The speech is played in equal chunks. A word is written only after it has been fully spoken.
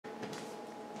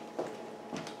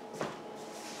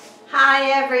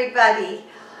Hi everybody.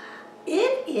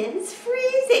 It is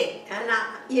freezing, and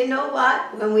you know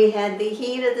what? When we had the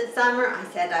heat of the summer, I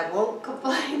said I won't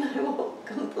complain, I won't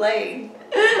complain.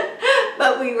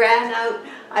 But we ran out.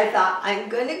 I thought I'm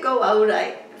going to go out.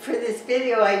 For this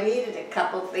video I needed a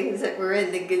couple things that were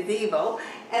in the gazebo,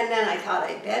 and then I thought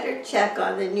I'd better check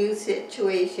on the new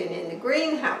situation in the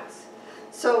greenhouse.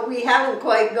 So we haven't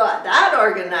quite got that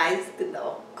organized.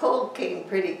 The cold came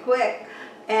pretty quick.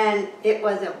 And it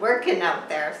wasn't working out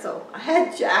there, so I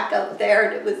had Jack out there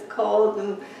and it was cold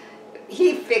and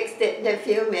he fixed it in a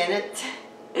few minutes.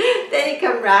 Then he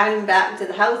come running back to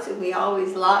the house and we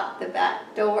always lock the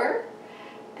back door.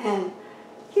 And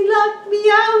he locked me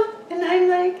out and I'm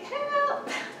like, help!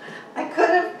 I could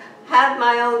have had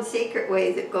my own secret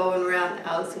ways of going around the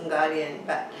house and got in,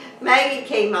 but Maggie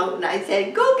came out and I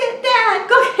said, go get Dad,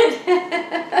 go get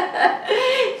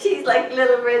Dad. She's like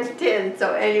little Red Tin,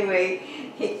 so anyway,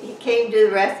 he came to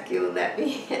the rescue and let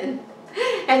me in.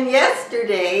 And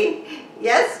yesterday,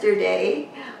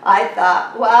 I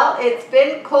thought, well, it's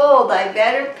been cold. I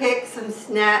better pick some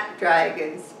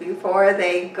snapdragons before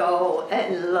they go.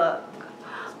 And look,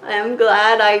 I'm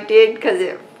glad I did because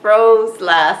it froze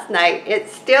last night.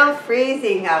 It's still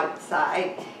freezing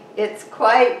outside. It's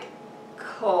quite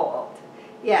cold.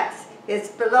 Yes, it's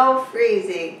below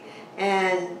freezing.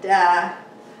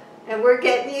 And we're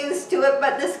getting used to it,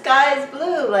 but the sky is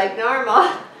blue like normal.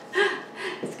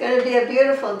 It's going to be a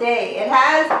beautiful day. It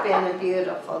has been a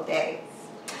beautiful day.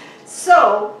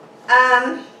 So,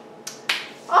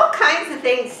 all kinds of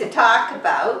things to talk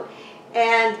about.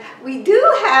 And we do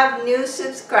have new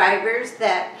subscribers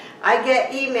that I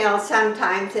get emails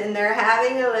sometimes, and they're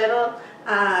having a little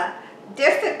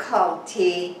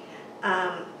difficulty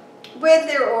with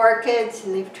their orchids,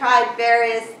 and they've tried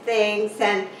various things,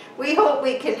 and we hope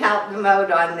we can help them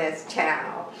out on this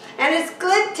channel. And it's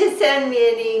good to send me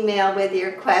an email with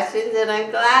your questions, and I'm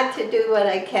glad to do what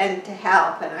I can to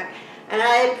help, and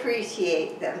I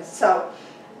appreciate them. So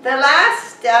the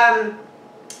last, I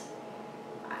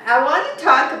want to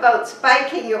talk about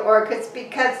spiking your orchids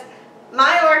because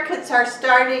my orchids are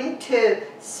starting to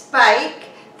spike.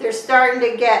 They're starting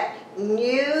to get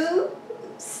new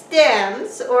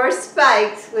stems or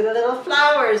spikes with little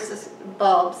flowers,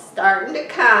 bulbs starting to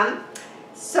come.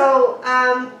 So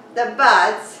the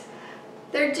buds,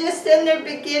 they're just in their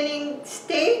beginning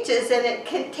stages, and it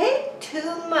can take 2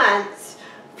 months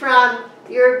from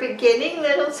your beginning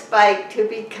little spike to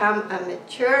become a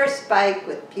mature spike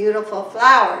with beautiful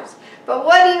flowers. But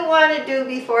what do you want to do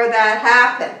before that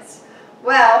happens?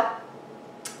 Well,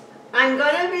 I'm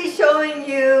going to be showing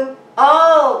you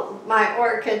all my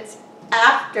orchids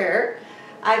after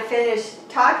I finish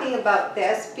talking about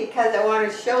this, because I want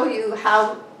to show you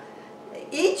how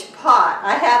each pot,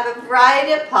 I have a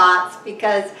variety of pots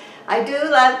because I do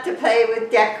love to play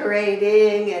with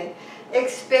decorating and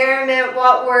experiment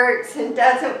what works and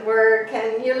doesn't work,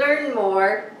 and you learn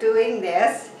more doing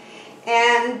this.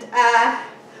 And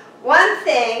one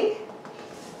thing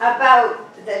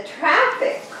about the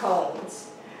traffic cones,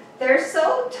 they're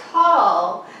so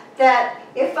tall that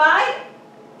if I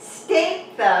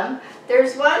stake them,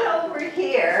 there's one over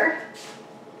here,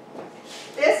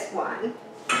 this one.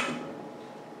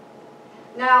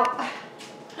 Now,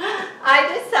 I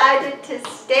decided to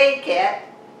stake it,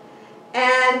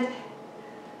 and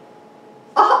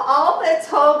all that's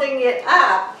holding it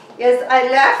up is I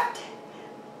left,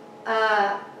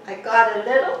 I got a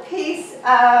little piece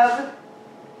of,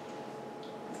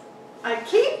 I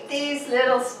keep these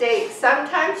little stakes.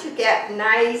 Sometimes you get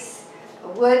nice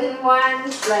wooden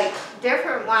ones, like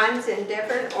different ones in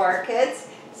different orchids.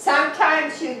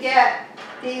 Sometimes you get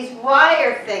these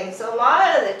wire things. A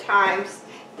lot of the times,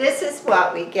 this is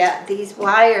what we get, these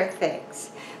wire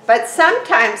things. But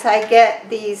sometimes I get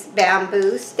these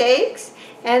bamboo stakes,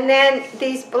 and then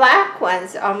these black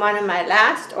ones on one of my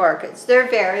last orchids. They're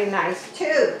very nice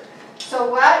too. So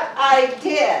what I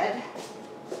did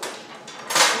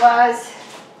was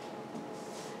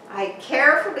I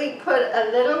carefully put a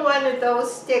little one of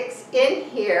those sticks in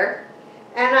here,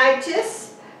 and I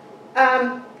just,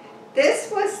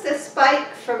 this was the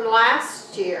spike from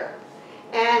last year,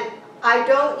 and I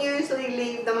don't usually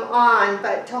leave them on,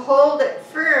 but to hold it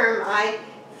firm, I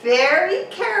very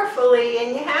carefully, and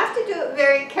you have to do it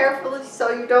very carefully so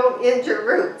you don't injure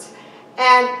roots.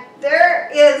 And there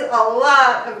is a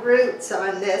lot of roots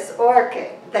on this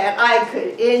orchid that I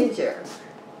could injure.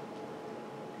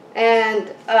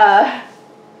 And a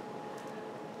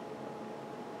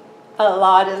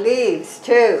lot of leaves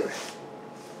too.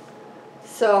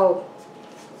 So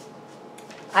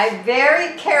I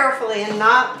very carefully and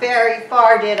not very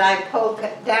far did I poke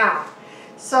it down.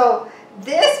 So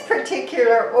this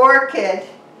particular orchid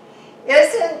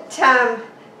isn't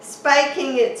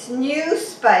spiking its new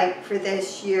spike for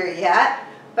this year yet,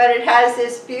 but it has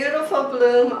this beautiful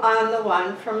bloom on the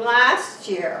one from last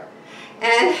year.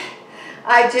 And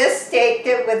I just staked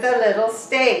it with a little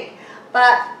stake.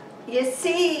 But you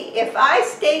see, if I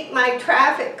stake my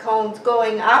traffic cones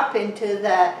going up into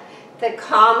the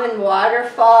common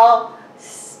waterfall,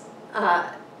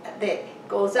 that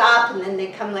goes up and then they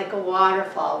come like a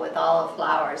waterfall with all the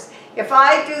flowers. If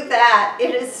I do that,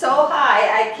 it is so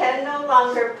high I can no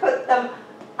longer put them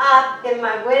up in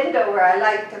my window where I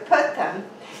like to put them.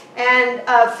 And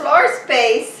floor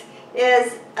space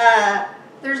is,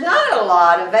 there's not a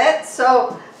lot of it,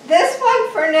 so this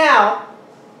one for now,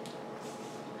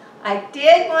 I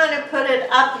did want to put it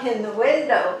up in the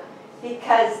window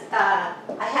because I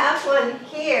have one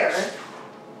here.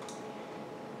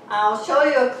 I'll show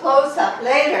you a close-up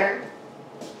later,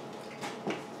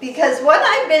 because what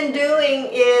I've been doing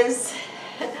is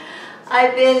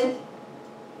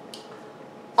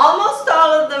almost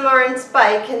all of them are in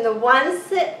spike, and the ones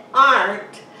that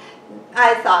aren't,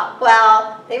 I thought,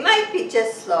 well, they might be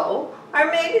just slow,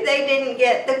 or maybe they didn't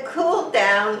get the cool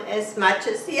down as much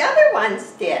as the other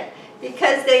ones did,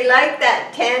 because they like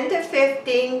that 10 to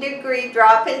 15 degree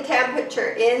drop in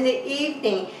temperature in the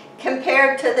evening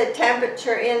compared to the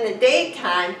temperature in the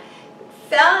daytime.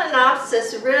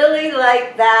 Phalaenopsis really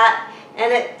like that,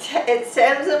 and it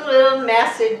sends them little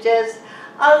messages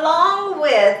along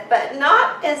with, but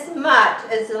not as much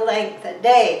as the length of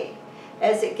day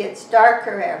as it gets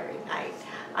darker every night.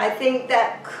 I think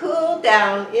that cool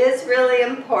down is really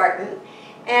important.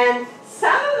 And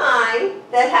some of mine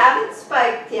that haven't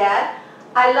spiked yet,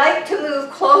 I like to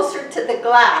move closer to the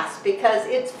glass because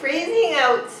it's freezing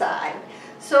outside.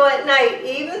 So at night,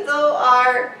 even though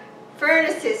our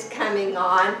furnace is coming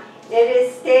on, it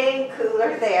is staying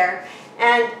cooler there.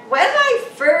 And when I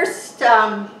first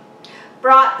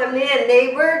brought them in,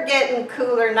 they were getting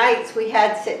cooler nights. We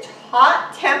had such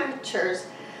hot temperatures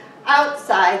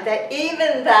outside that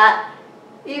even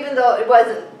though it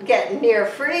wasn't getting near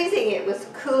freezing, it was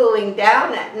cooling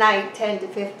down at night 10 to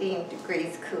 15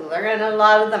 degrees cooler, and a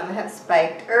lot of them have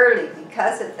spiked early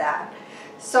because of that.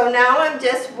 So now I'm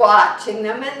just watching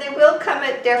them, and they will come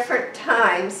at different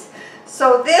times.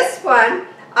 So this one,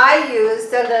 I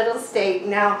used a little stake.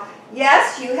 Now,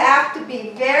 yes, you have to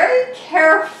be very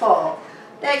careful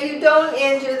that you don't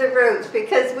injure the roots,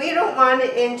 because we don't want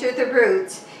to injure the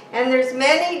roots. And there's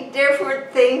many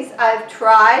different things I've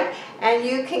tried, and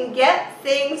you can get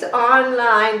things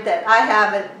online that I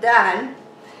haven't done.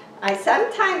 I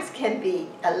sometimes can be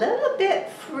a little bit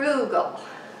frugal.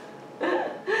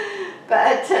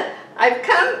 But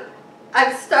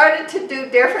I've started to do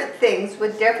different things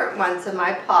with different ones in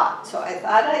my pot. So I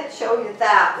thought I'd show you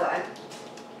that one.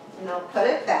 And I'll put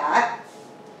it back.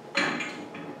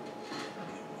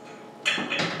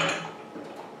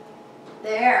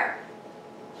 There.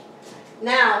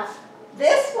 Now,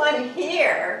 this one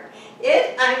here,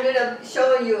 I'm going to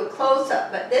show you a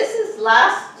close-up, but this is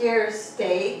last year's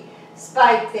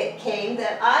spike that came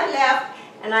that I left,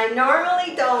 and I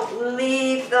normally don't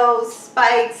leave those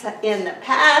spikes. In the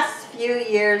past few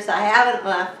years, I haven't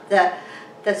left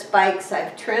the spikes.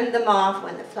 I've trimmed them off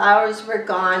when the flowers were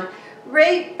gone,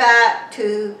 right back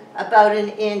to about 1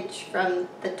 inch from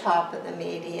the top of the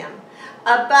medium,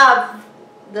 above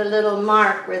the little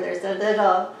mark where there's a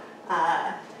little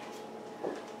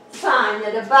sign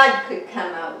that a bud could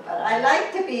come out. But I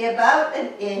like to be about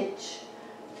 1 inch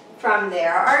from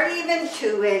there, or even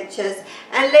 2 inches.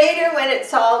 And later, when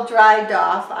it's all dried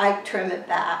off, I trim it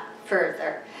back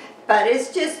further. But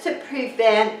it's just to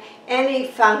prevent any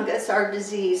fungus or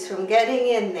disease from getting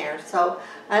in there. So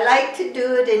I like to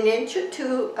do it 1 inch or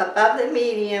 2 above the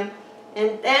medium.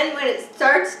 And then when it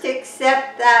starts to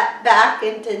accept that back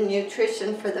into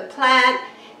nutrition for the plant,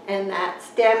 and that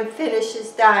stem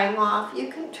finishes dying off, you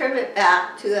can trim it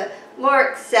back to a more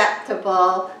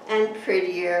acceptable and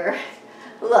prettier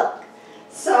look.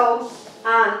 So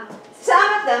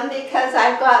some of them, because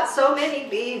I've got so many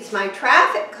leaves, my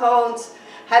traffic cones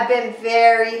have been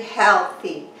very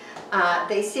healthy.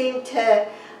 They seem to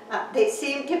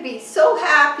be so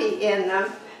happy in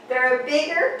them. They're a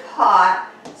bigger pot,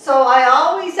 so I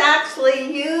always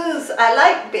actually I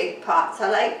like big pots. I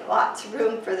like lots of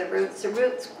room for the roots. The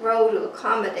roots grow to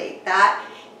accommodate that.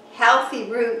 Healthy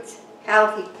roots,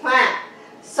 healthy plant.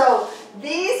 So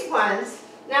these ones,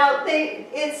 now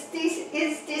it's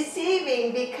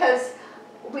deceiving because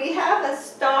we have a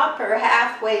stopper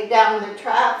halfway down the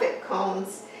traffic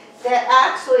cones that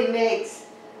actually makes,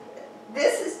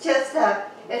 this is just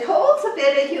it holds a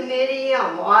bit of humidity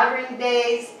on watering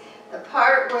days, the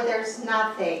part where there's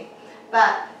nothing.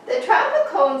 But the traffic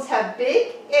cones have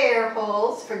big air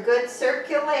holes for good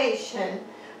circulation,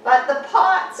 but the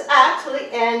pots actually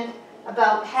end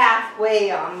about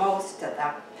halfway on most of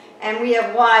them. And we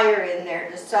have wire in there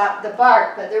to stop the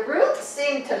bark, but the roots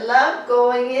seem to love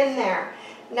going in there.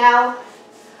 Now,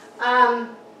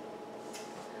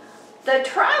 the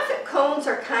traffic cones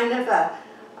are kind of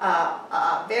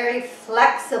a very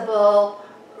flexible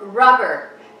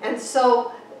rubber, and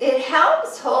so it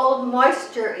helps hold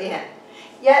moisture in.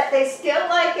 Yet they still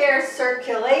like air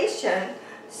circulation,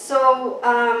 so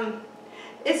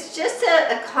it's just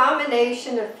a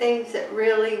combination of things that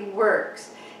really works.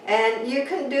 And you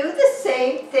can do the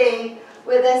same thing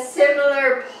with a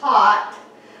similar pot,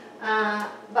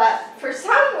 but for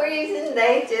some reason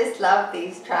they just love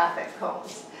these traffic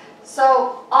cones.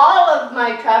 So all of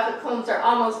my traffic cones are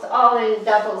almost all in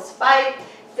double spike.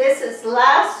 This is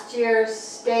last year's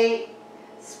spike,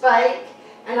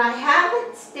 and I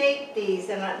haven't staked these,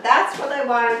 and that's what I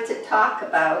wanted to talk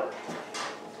about.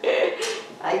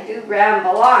 I do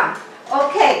ramble on.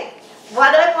 Okay,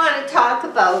 what I want to talk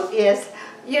about is,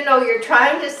 you know, you're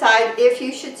trying to decide if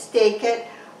you should stake it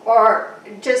or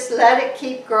just let it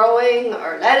keep growing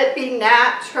or let it be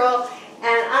natural.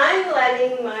 And I'm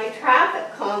letting my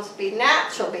traffic cones be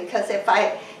natural, because if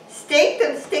I stake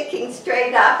them sticking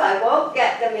straight up, I won't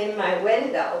get them in my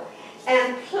window.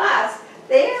 And plus,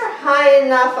 they are high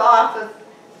enough off of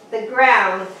the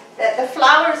ground that the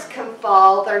flowers can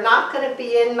fall. They're not going to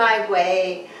be in my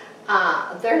way.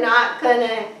 They're not going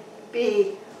to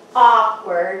be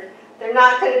awkward. They're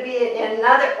not going to be in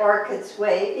another orchid's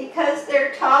way because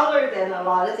they're taller than a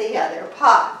lot of the other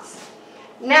pots.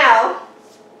 Now,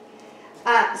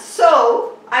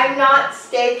 so I'm not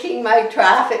staking my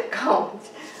traffic cones.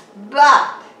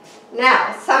 But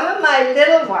now, some of my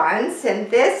little ones,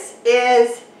 and this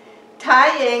is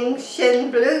Tying Shin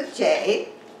Blue Jay.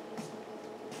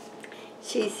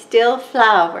 She's still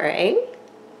flowering.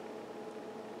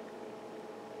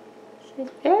 She's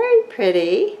very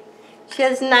pretty. She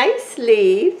has nice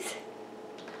leaves,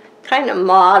 kind of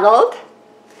mottled.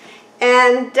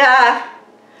 And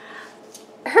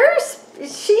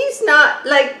she's not,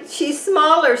 like, she's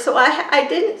smaller, so I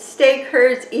didn't stake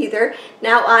hers either.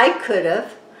 Now I could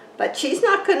have, but she's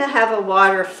not going to have a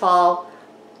waterfall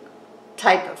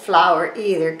type of flower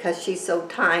either because she's so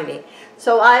tiny.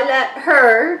 So I let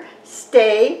her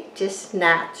stay just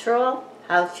natural,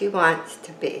 how she wants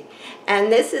to be.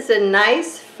 And this is a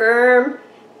nice firm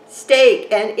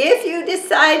stake. And if you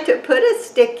decide to put a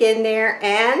stick in there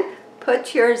and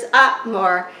put yours up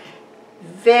more,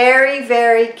 very,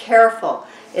 very careful,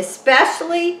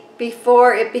 especially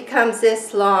before it becomes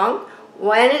this long.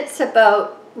 When it's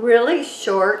about really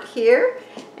short here,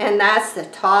 and that's the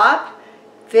top,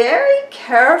 very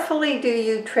carefully do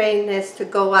you train this to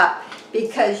go up,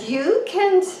 because you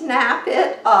can snap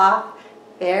it off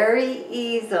very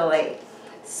easily.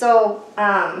 So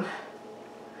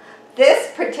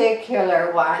this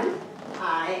particular one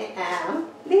I am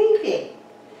leaving.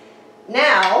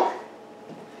 Now,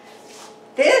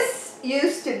 this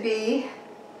used to be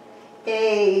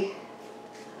a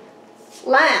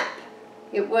lamp.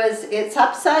 It's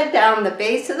upside down. The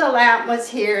base of the lamp was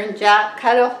here, and Jack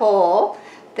cut a hole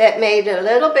that made it a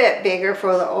little bit bigger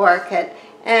for the orchid.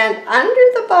 And under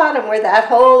the bottom where that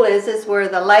hole is where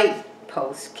the light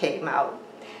post came out.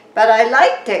 But I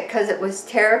liked it because it was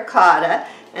terracotta,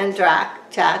 and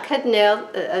Jack had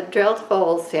drilled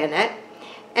holes in it.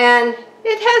 And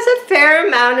it has a fair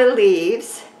amount of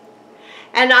leaves.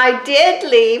 And I did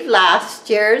leave last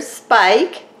year's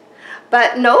spike,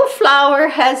 but no flower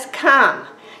has come.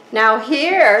 Now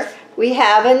here we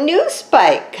have a new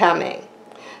spike coming.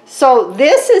 So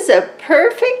this is a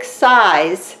perfect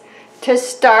size to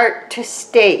start to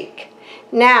stake.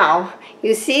 Now,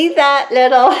 you see that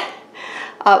little,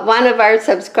 one of our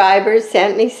subscribers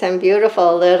sent me some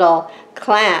beautiful little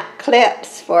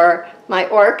clips for my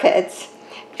orchids.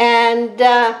 And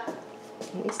let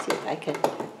me see if I can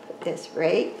put this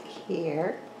right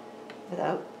here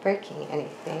without breaking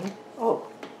anything. Oh,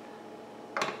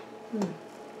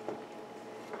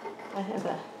 I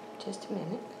have just a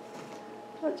minute.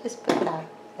 I'll just put that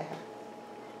there.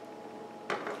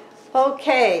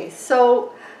 Okay,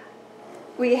 so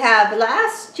we have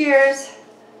last year's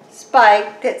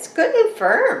spike that's good and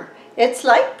firm. It's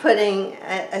like putting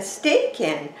a stake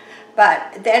in,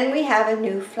 but then we have a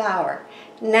new flower.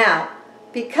 Now,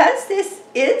 because this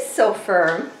is so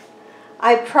firm,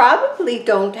 I probably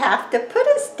don't have to put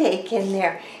a stake in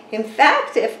there. In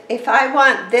fact, if I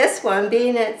want this one,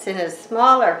 being it's in a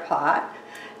smaller pot,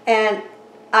 and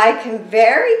I can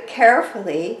very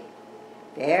carefully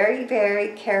very, very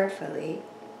carefully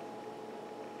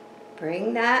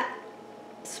bring that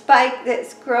spike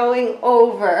that's growing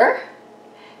over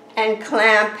and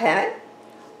clamp it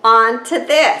onto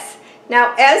this.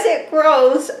 Now as it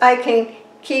grows, I can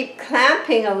keep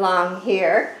clamping along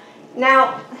here.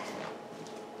 Now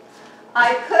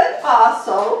I could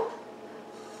also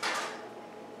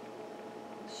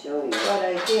show you what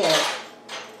I did.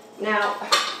 Now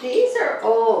these are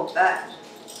old, but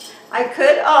I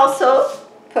could also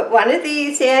put one of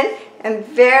these in and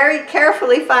very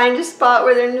carefully find a spot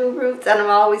where there are new roots, and I'm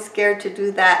always scared to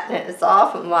do that, and it's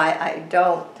often why I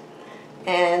don't.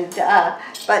 And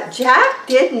but Jack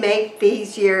did make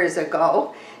these years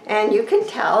ago, and you can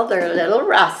tell they're a little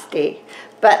rusty.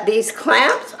 But these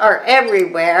clamps are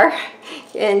everywhere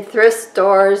in thrift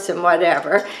stores and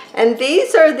whatever. And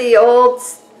these are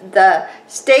the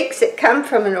stakes that come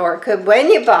from an orchid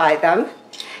when you buy them.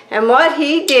 And what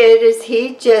he did is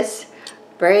he just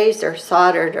brazed or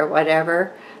soldered or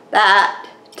whatever that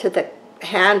to the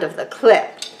hand of the clip.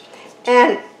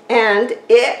 And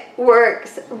it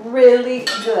works really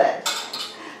good.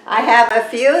 I have a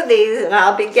few of these and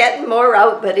I'll be getting more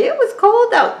out, but it was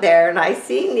cold out there and I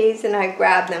seen these and I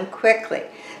grabbed them quickly.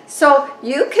 So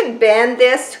you can bend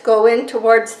this to go in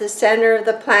towards the center of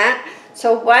the plant.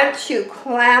 So once you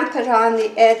clamp it on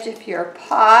the edge of your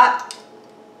pot,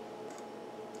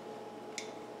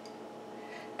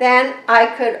 then I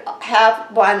could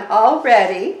have one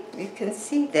already. You can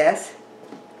see this.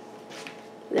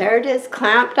 There it is,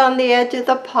 clamped on the edge of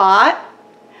the pot,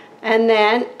 and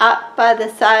then up by the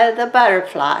side of the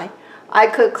butterfly. I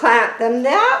could clamp them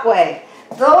that way.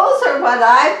 Those are what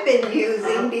I've been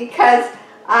using because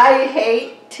I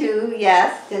hate to,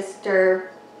 yes, disturb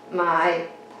my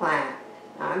plant.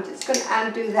 Now I'm just going to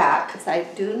undo that because I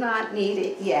do not need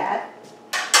it yet.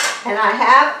 And I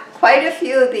have quite a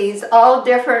few of these, all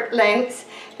different lengths,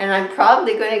 and I'm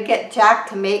probably going to get Jack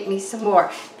to make me some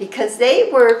more because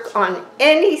they work on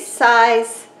any side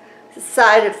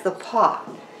of the pot.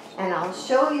 And I'll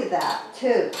show you that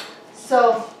too.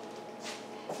 So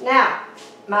now,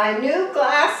 my new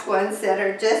glass ones that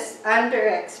are just under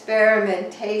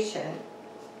experimentation,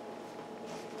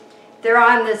 they're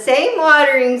on the same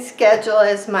watering schedule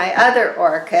as my other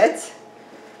orchids.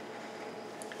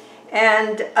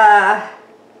 And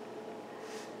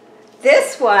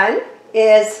this one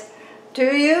is,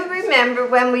 do you remember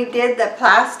when we did the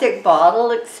plastic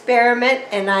bottle experiment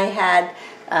and I had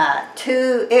a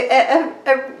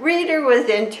reader was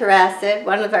interested,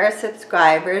 one of our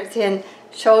subscribers, and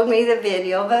showed me the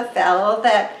video of a fellow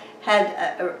that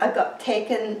had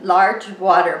taken large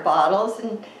water bottles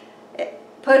and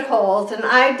put holes, and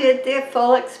I did the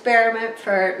full experiment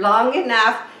for long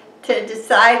enough to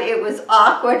decide it was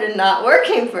awkward and not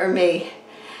working for me.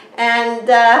 And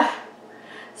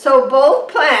so both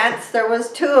plants, there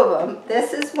was two of them.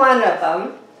 This is one of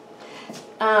them.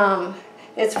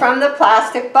 It's from the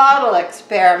plastic bottle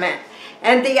experiment.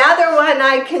 And the other one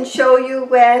I can show you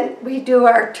when we do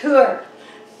our tour.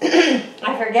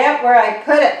 I forget where I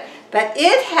put it, but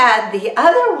it had, the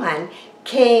other one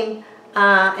came,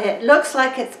 it looks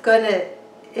like it's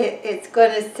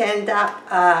gonna send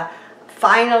up a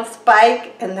final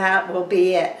spike, and that will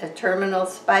be a terminal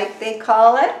spike, they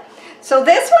call it. So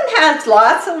this one has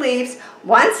lots of leaves.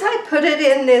 Once I put it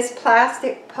in this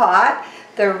plastic pot,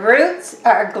 the roots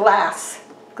are glass.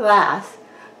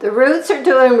 The roots are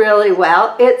doing really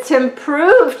well. It's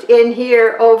improved in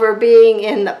here over being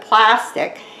in the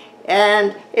plastic,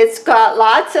 and it's got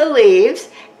lots of leaves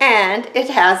and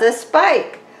it has a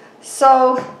spike.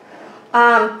 So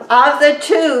of the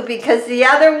two, because the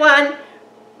other one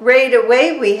right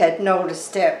away we had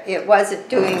noticed it wasn't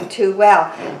doing too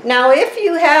well. Now if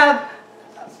you have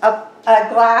a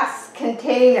glass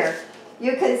container,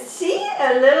 you can see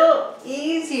a little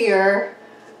easier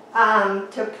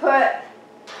to put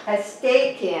a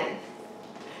stake in,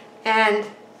 and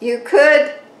you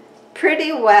could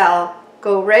pretty well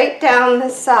go right down the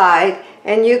side,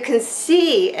 and you can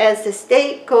see as the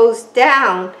stake goes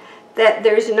down that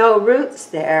there's no roots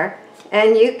there,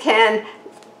 and you can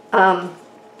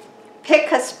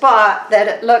pick a spot that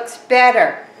it looks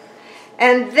better.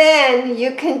 And then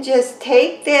you can just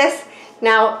take this.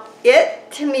 Now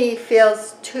it to me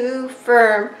feels too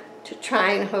firm to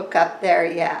try and hook up there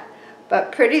yet,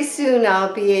 but pretty soon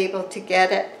I'll be able to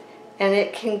get it, and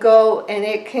it can go, and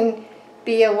it can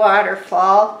be a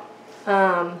waterfall.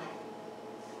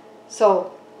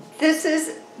 So this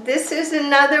is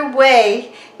another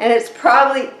way, and it's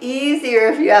probably easier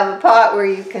if you have a pot where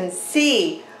you can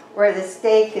see where the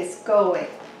stake is going.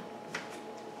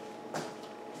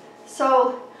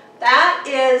 So that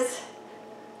is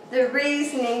the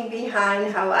reasoning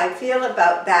behind how I feel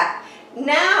about that.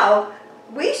 Now,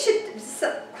 we should,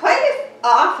 quite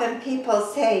often people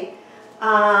say,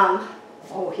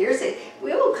 oh, here's it.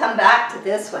 We will come back to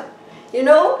this one. You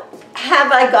know,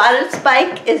 have I got a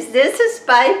spike? Is this a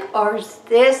spike or is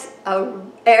this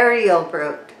an aerial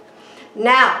root?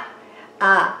 Now,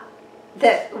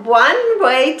 the one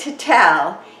way to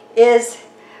tell is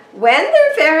when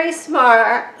they're very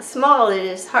small, it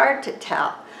is hard to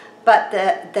tell. But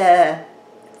the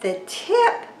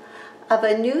tip of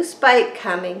a new spike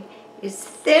coming is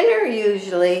thinner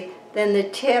usually than the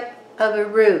tip of a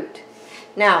root.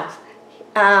 Now,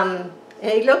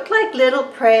 they look like little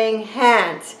praying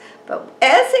hands, but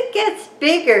as it gets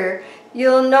bigger,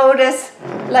 you'll notice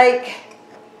like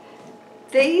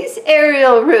these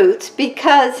aerial roots,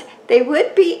 because they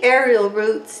would be aerial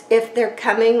roots if they're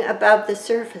coming above the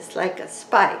surface like a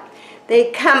spike.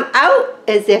 They come out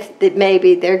as if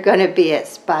maybe they're going to be a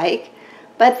spike,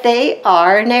 but they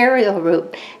are an aerial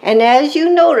root. And as you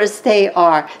notice, they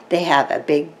have a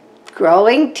big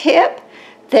growing tip.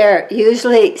 They're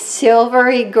usually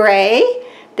silvery gray.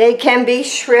 They can be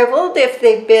shriveled if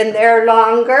they've been there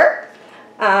longer.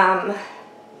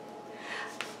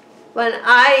 When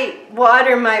I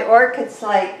water my orchids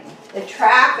like the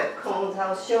traffic cones,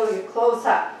 I'll show you close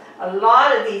up. A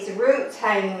lot of these roots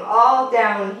hanging all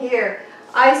down here.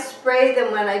 I spray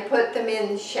them when I put them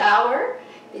in the shower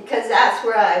because that's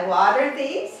where I water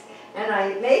these. And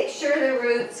I make sure the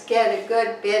roots get a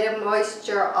good bit of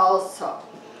moisture also.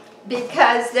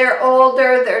 Because they're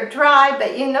older, they're dry,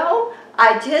 but you know,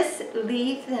 I just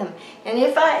leave them. And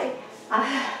if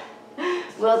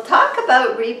we'll talk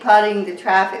about repotting the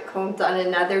traffic cones on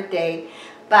another day,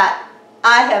 but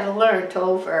I have learned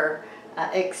over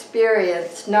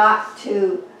experience not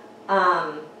to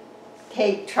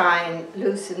try and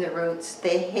loosen the roots.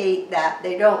 They hate that.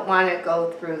 They don't want to go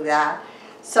through that.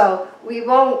 So we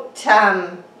don't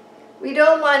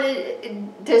want to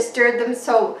disturb them.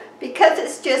 So because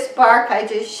it's just bark, I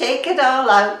just shake it all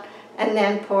out and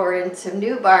then pour in some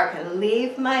new bark and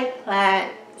leave my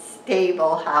plant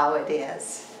stable how it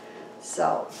is.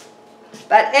 So,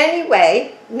 but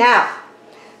anyway, now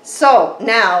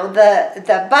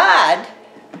the bud,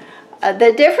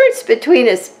 the difference between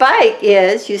a spike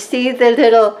is, you see the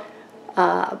little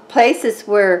places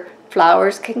where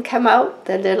flowers can come out,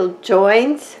 the little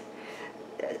joins.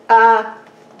 The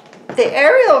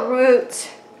aerial roots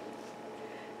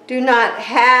do not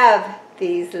have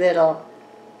these little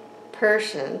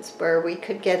portions where we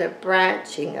could get a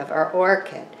branching of our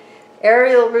orchid.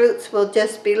 Aerial roots will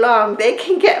just be long. They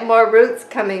can get more roots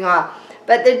coming off.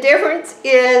 But the difference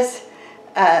is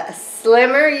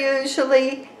slimmer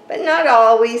usually, but not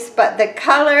always, but the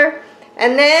color.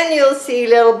 And then you'll see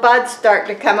little buds start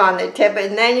to come on the tip,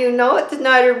 and then you know it's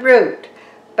not a root.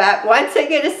 But once they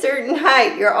get a certain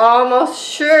height, you're almost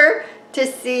sure to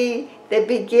see the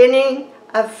beginning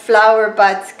of flower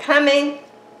buds coming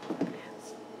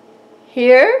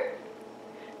here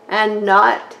and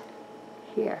not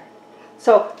here.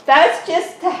 So that's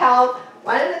just to help.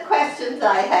 One of the questions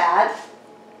I had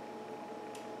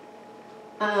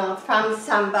from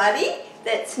somebody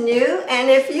that's new, and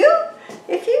if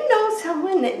you know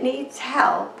someone that needs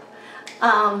help,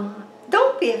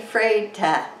 don't be afraid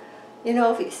to, you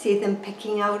know, if you see them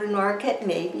picking out an orchid,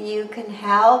 maybe you can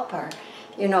help, or,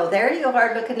 you know, there you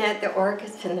are looking at the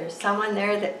orchids and there's someone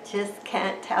there that just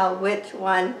can't tell which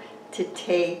one to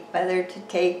take, whether to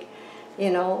take,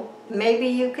 you know, maybe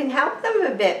you can help them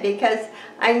a bit because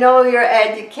I know you're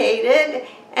educated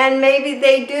and maybe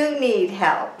they do need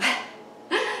help.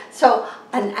 So,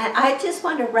 and I just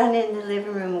want to run in the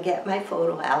living room and get my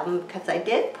photo album because I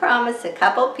did promise a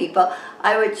couple people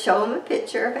I would show them a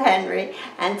picture of Henry,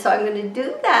 and so I'm going to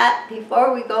do that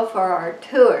before we go for our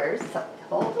tours. So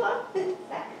hold on a second.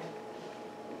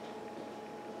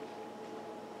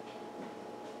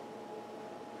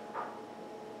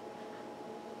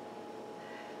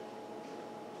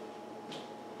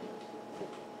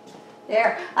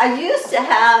 There, I used to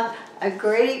have a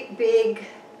great big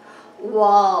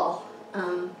wall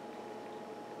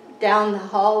down the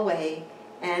hallway,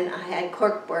 and I had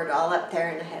corkboard all up there,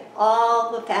 and I had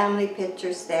all the family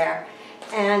pictures there.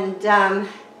 And then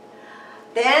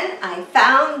I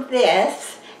found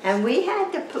this, and we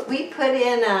had to put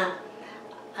in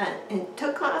and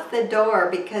took off the door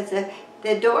because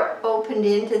the door opened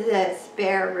into the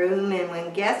spare room, and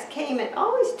when guests came, it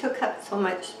always took up so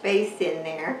much space in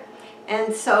there.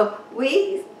 And so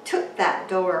we took that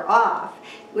door off,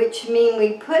 which means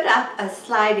we put up a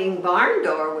sliding barn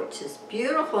door, which is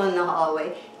beautiful in the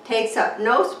hallway. takes up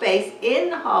no space in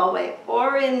the hallway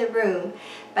or in the room,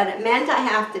 but it meant I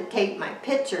have to take my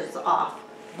pictures off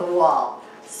the wall.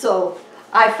 So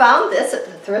I found this at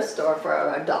the thrift store for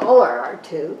 $1 or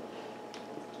 $2.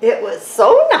 It was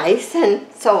so nice,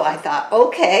 and so I thought,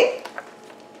 okay.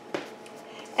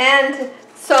 And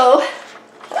so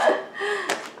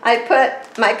I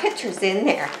put my pictures in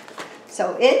there.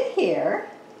 So in here,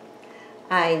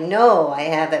 I know I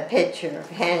have a picture of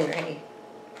Henry.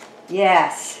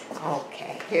 Yes.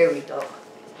 Okay, here we go.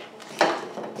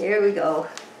 Here we go.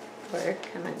 We're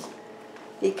coming.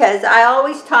 Because I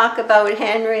always talk about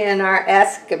Henry and our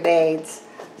escapades.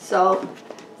 So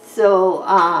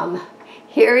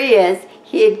here he is.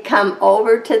 He'd come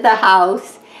over to the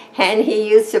house and he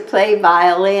used to play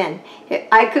violin.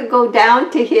 I could go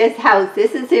down to his house.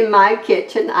 This is in my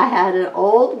kitchen. I had an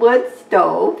old wood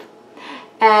stove,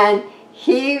 and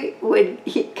he'd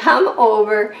come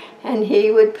over and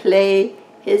he would play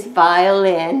his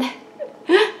violin.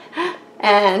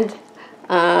 And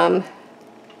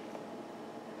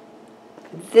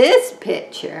this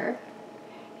picture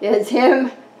is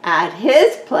him at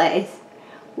his place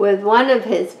with one of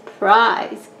his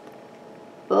prize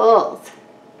bulls.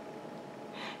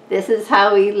 This is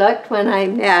how he looked when I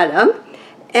met him.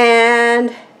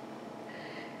 And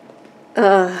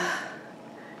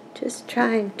just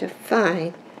trying to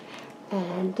find.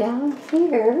 And down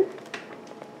here,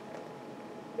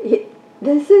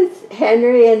 this is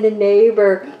Henry and the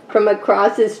neighbor from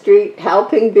across the street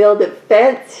helping build a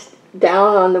fence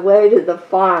down on the way to the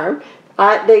farm.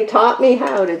 They taught me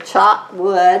how to chop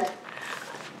wood.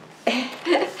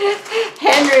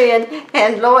 Henry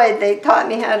and Lloyd, they taught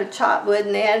me how to chop wood,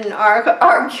 and they had an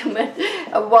argument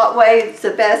of what way is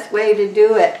the best way to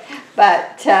do it.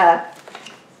 But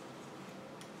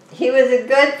he was a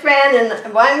good friend,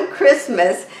 and one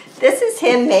Christmas, this is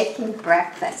him making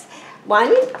breakfast.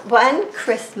 One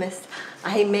Christmas,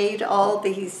 I made all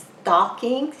these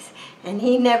stockings, and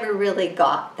he never really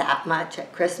got that much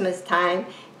at Christmas time.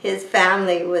 His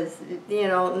family was, you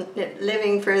know,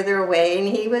 living further away, and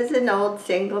he was an old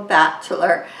single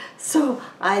bachelor. So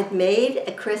I'd made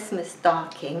a Christmas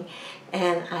stocking,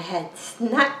 and I had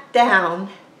snuck down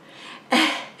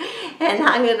and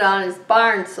hung it on his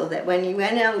barn so that when he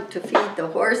went out to feed the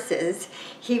horses,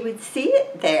 he would see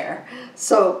it there.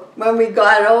 So when we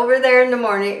got over there in the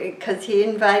morning, because he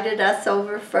invited us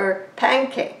over for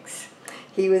pancakes,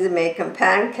 he was making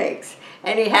pancakes,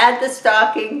 and he had the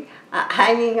stocking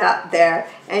hanging up there,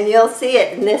 and you'll see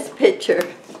it in this picture.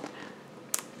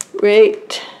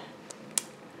 Right.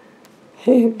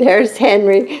 There's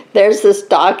Henry. There's the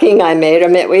stocking I made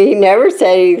him. He never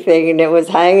said anything, and it was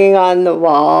hanging on the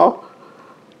wall.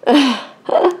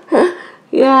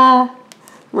 Yeah.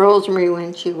 Rosemary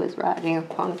when she was riding a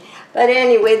pony. But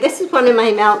anyway, this is one of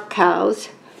my milk cows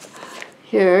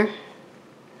here.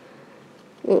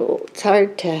 Oh, it's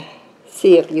hard to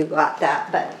see if you got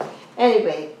that, but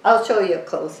anyway, I'll show you a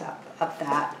close-up of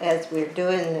that as we're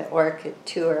doing the Orchid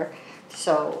tour.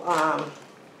 So,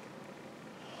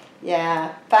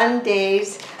 yeah, fun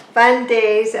days,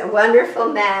 a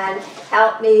wonderful man,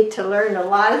 helped me to learn a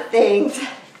lot of things.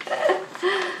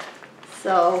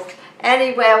 So,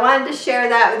 anyway, I wanted to share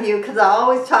that with you because I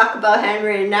always talk about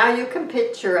Henry, and now you can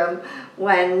picture him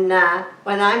when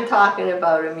I'm talking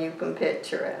about him, you can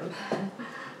picture him.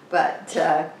 But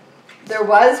there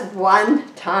was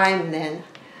one time then,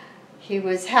 he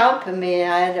was helping me.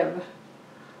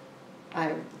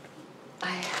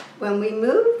 When we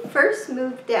first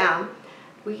moved down,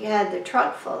 we had the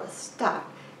truck full of stuff,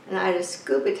 and I had a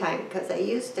scuba tank because I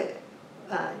used to,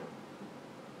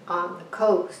 on the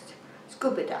coast,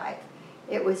 scuba dive.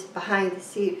 It was behind the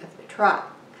seat of the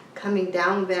truck coming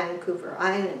down Vancouver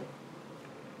Island.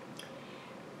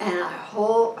 And I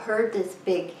heard this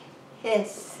big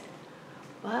hiss.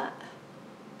 What?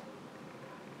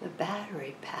 The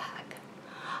battery pack.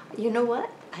 You know what?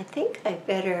 I think I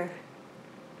better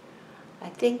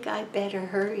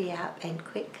hurry up and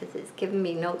quick because it's giving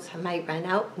me notes. I might run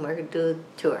out and we're going to do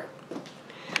the tour.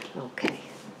 Okay.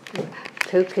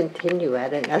 To continue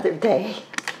at another day.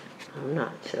 I'm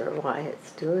not sure why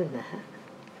it's doing that.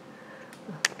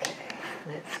 Okay,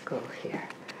 let's go here.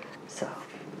 So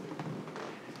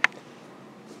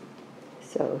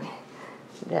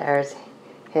there's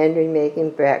Henry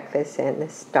making breakfast and the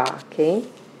stocking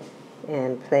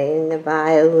and playing the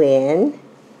violin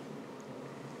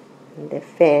and the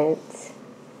fence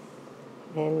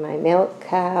and my milk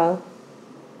cow.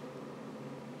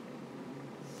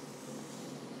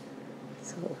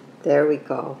 So there we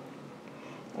go.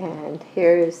 And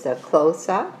here's a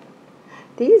close-up.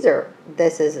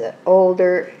 This is the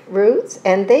older roots,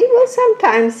 and they will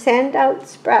sometimes send out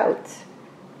sprouts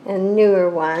and newer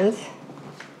ones.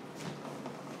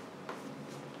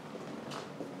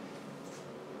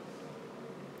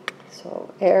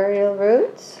 So aerial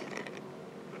roots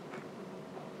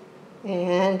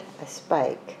and a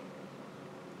spike.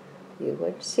 You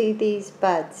would see these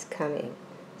buds coming,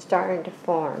 starting to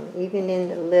form, even in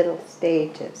the little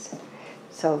stages.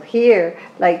 So here,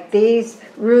 like these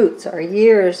roots are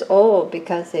years old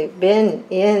because they've been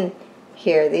in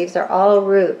here. These are all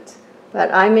roots.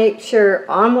 But I make sure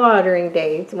on watering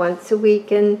days, once a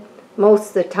week and most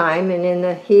of the time, and in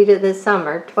the heat of the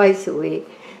summer, twice a week,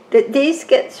 that these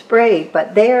get sprayed,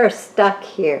 but they are stuck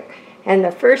here. And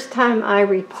the first time I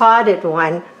repotted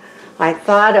one, I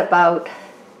thought about,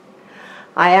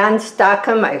 I unstuck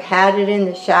them, I had it in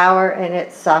the shower, and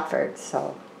it suffered.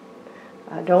 So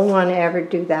I don't want to ever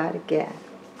do that again.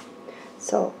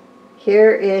 So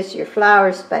here is your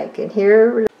flower spike, and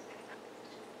here.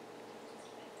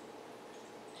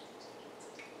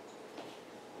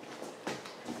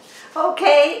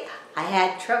 Okay, I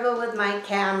had trouble with my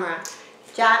camera.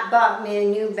 Jack bought me a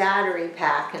new battery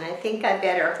pack, and I think I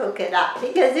better hook it up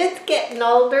because it's getting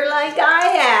older like I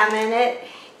am, and it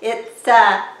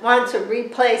wants a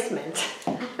replacement.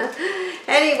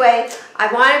 Anyway,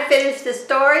 I want to finish the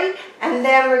story, and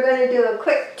then we're going to do a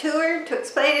quick tour to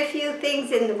explain a few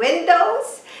things in the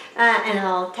windows, and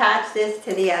I'll attach this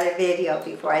to the other video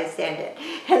before I send it.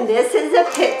 And this is a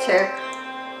picture.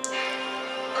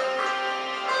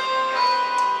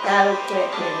 That'll quit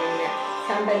me in a minute.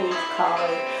 Somebody's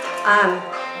calling.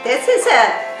 This is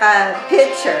a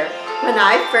picture when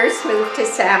I first moved to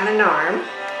Salmon Arm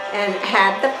and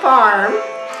had the farm,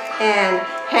 and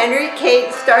Henry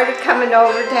Kate started coming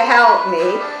over to help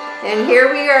me, and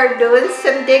here we are doing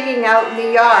some digging out in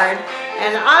the yard,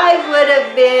 and I would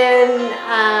have been,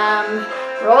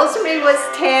 Rosemary was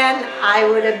 10, I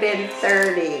would have been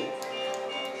 30.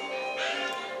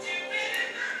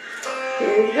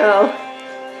 Here you go.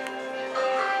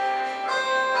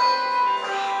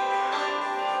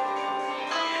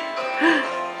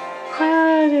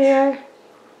 Oh dear.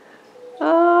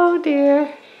 Oh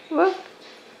dear. Whoop.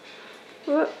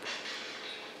 Whoop.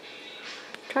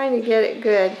 Trying to get it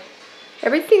good.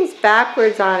 Everything's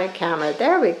backwards on a camera.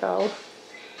 There we go.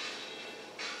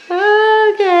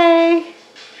 Okay.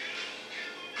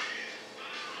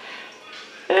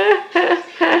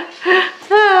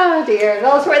 Oh dear.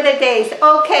 Those were the days.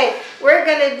 Okay. We're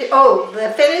going to do,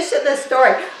 the finish of the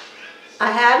story.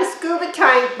 I had a scuba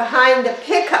tank behind the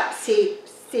pickup seat,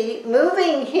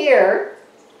 moving here,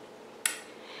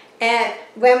 and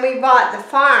when we bought the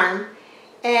farm,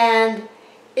 and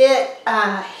it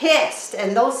hissed,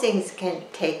 and those things can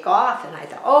take off, and I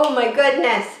thought, oh my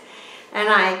goodness, and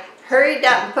I hurried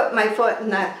up and put my foot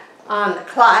on the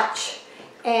clutch,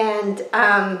 and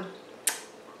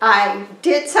I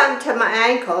did something to my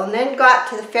ankle, and then got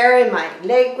to the ferry. My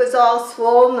leg was all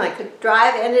swollen. I could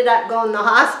drive. Ended up going to the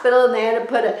hospital, and they had to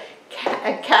put a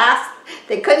cast.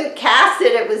 They couldn't cast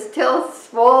it. It was still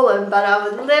swollen, but I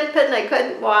was limping. I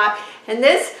couldn't walk. And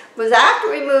this was after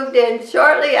we moved in,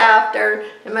 shortly after,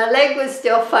 and my leg was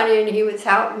still funny, and he was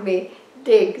helping me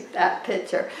dig that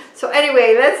picture. So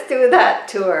anyway, let's do that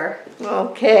tour.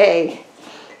 Okay.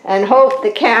 And hope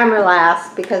the camera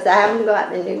lasts, because I haven't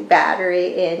got the new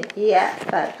battery in yet,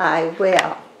 but I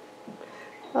will.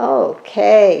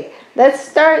 Okay, let's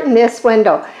start in this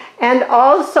window. And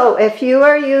also, if you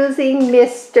are using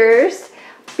misters,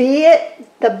 be it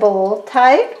the bowl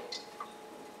type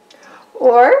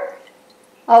or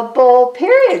a bowl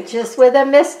period, just with a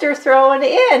mister thrown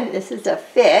in. This is a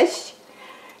fish.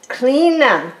 Clean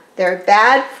them. They're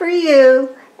bad for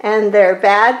you. And they're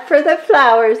bad for the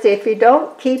flowers if you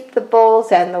don't keep the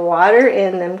bowls and the water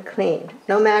in them clean,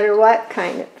 no matter what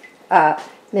kind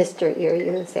of mister you're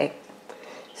using.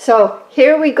 So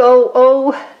here we go.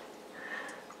 Oh,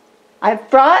 I've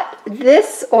brought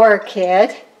this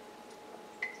orchid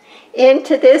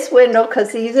into this window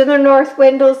because these are the north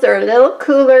windows. They're a little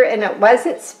cooler, and it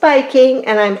wasn't spiking,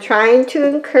 and I'm trying to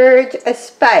encourage a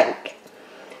spike.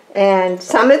 And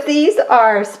some of these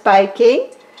are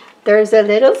spiking. There's a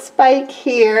little spike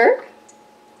here,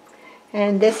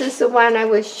 and this is the one I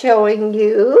was showing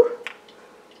you,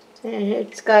 and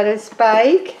it's got a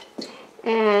spike,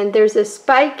 and there's a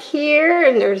spike here,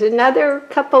 and there's another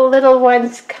couple little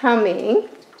ones coming.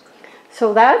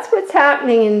 So that's what's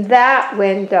happening in that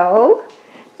window,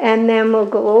 and then we'll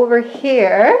go over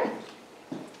here.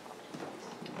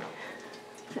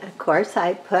 Of course,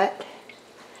 I put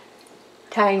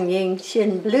Tang Ying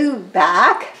Shin Blue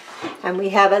back. And we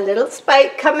have a little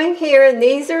spike coming here, and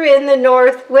these are in the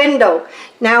north window.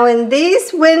 Now in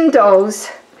these windows,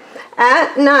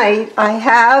 at night,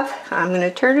 I'm going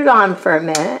to turn it on for a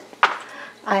minute.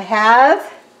 I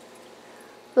have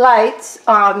lights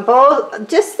on both,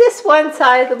 just this one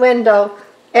side of the window.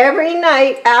 Every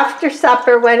night after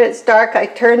supper when it's dark, I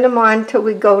turn them on till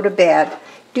we go to bed.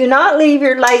 Do not leave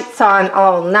your lights on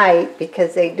all night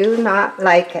because they do not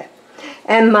like it.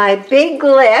 And my big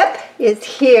lip is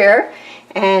here,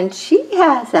 and she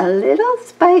has a little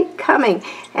spike coming.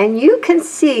 And you can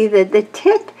see that the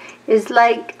tip is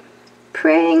like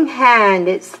praying hand.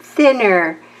 It's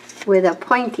thinner with a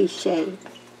pointy shape.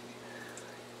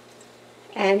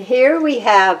 And here we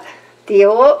have the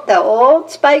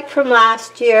old spike from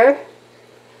last year,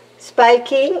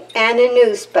 spiking, and a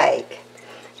new spike.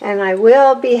 And I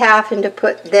will be having to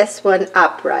put this one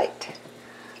upright.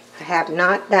 I have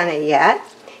not done it yet.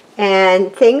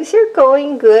 And things are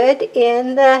going good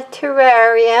in the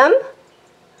terrarium.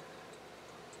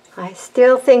 I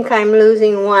still think I'm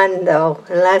losing one though,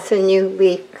 unless a new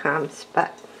leaf comes,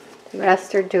 but the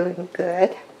rest are doing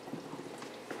good.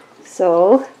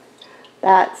 So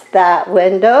that's that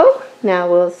window.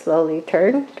 Now we'll slowly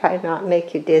turn, try not to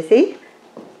make you dizzy.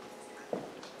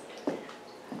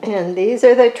 And these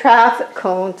are the traffic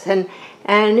cones,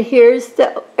 and here's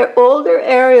the older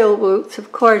aerial roots.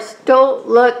 Of course, don't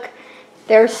look,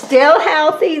 they're still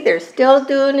healthy, they're still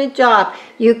doing a job.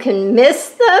 You can miss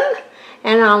them,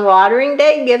 and on watering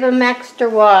day, give them extra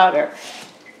water.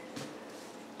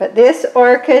 But this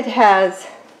orchid has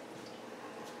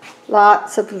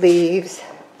lots of leaves.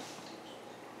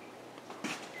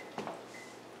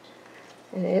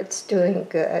 And it's doing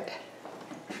good.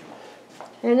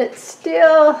 And it's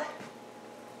still,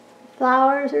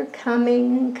 flowers are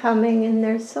coming and coming, and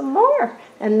there's some more.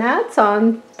 And that's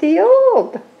on the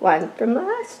old one from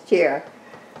last year.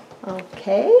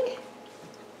 Okay.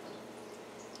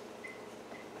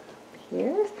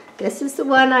 Here. This is the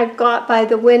one I've got by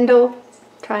the window,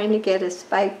 trying to get a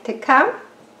spike to come.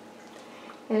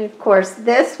 And of course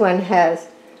this one has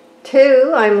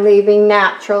two I'm leaving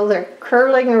natural. They're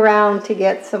curling around to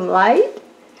get some light.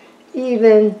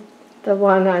 Even the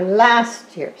one on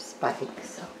last year's spike.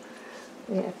 So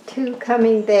we have two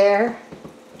coming there.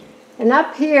 And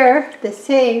up here, the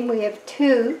same, we have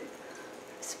two.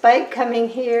 Spike coming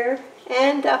here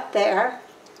and up there.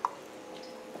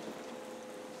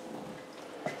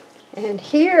 And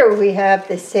here we have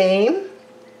the same.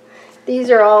 These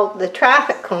are all the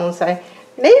traffic cones. I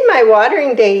made my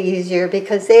watering day easier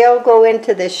because they all go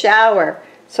into the shower.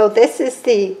 So this is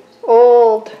the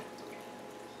old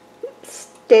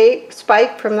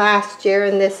spike from last year,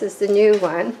 and this is the new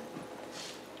one.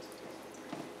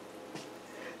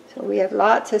 So we have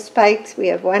lots of spikes. We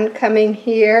have one coming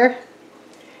here.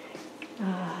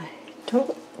 I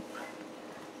don't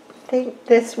think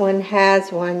this one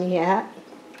has one yet.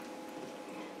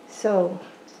 So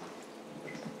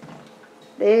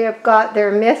they have got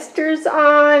their misters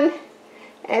on,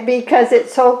 and because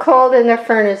it's so cold and the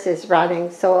furnace is running.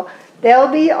 So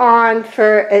they'll be on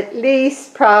for at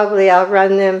least, probably I'll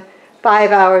run them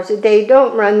 5 hours a day.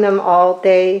 Don't run them all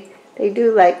day. They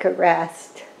do like a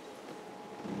rest.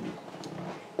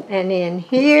 And in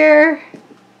here,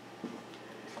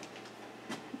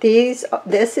 this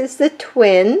is the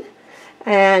twin.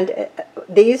 And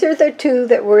these are the two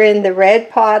that were in the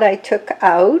red pot I took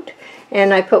out.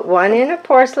 And I put one in a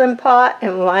porcelain pot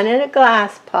and one in a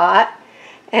glass pot.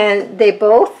 And they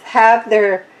both have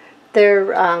their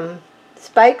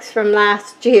spikes from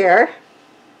last year.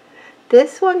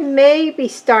 This one may be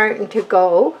starting to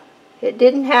go. It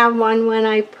didn't have one when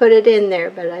I put it in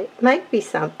there, but it might be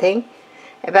something.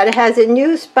 But it has a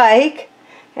new spike,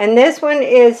 and this one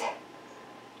is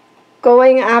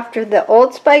going after the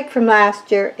old spike from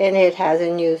last year, and it has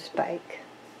a new spike.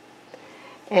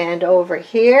 And over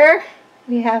here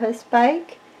we have a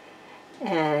spike,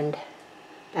 and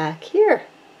back here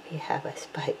we have a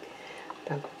spike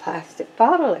from a plastic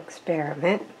bottle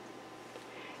experiment.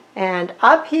 And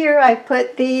up here I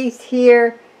put these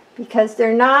here because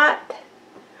they're not,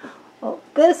 well,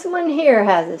 this one here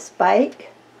has a spike.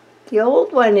 The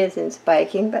old one isn't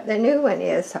spiking, but the new one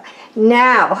is.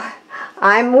 Now,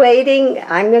 I'm waiting.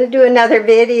 I'm going to do another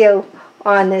video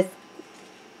on this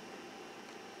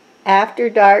After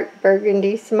Dark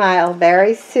Burgundy Smile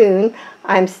very soon.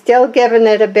 I'm still giving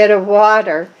it a bit of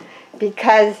water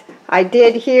because I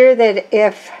did hear that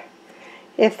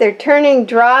if they're turning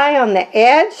dry on the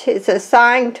edge, it's a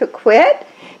sign to quit.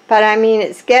 But I mean,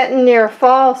 it's getting near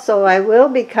fall, so I will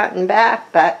be cutting back.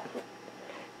 But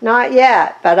Not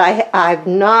yet, but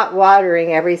I'm not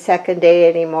watering every second day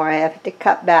anymore. I have to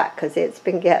cut back because it's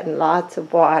been getting lots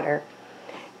of water.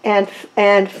 And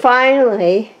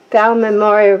finally,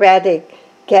 Valmemoria Reddick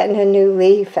getting a new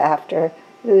leaf after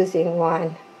losing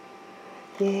one.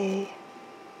 Yay.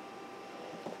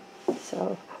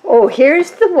 So, oh,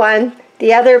 here's the one,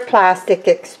 the other plastic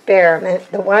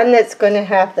experiment, the one that's going to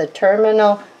have the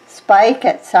terminal spike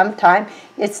at some time.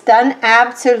 It's done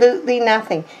absolutely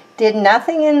nothing. Did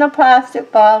nothing in the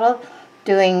plastic bottle,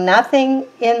 doing nothing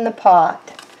in the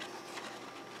pot.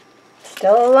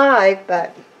 Still alive,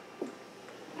 but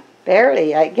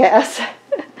barely, I guess.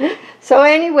 So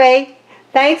anyway,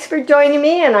 thanks for joining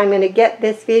me, and I'm going to get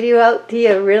this video out to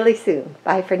you really soon.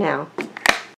 Bye for now.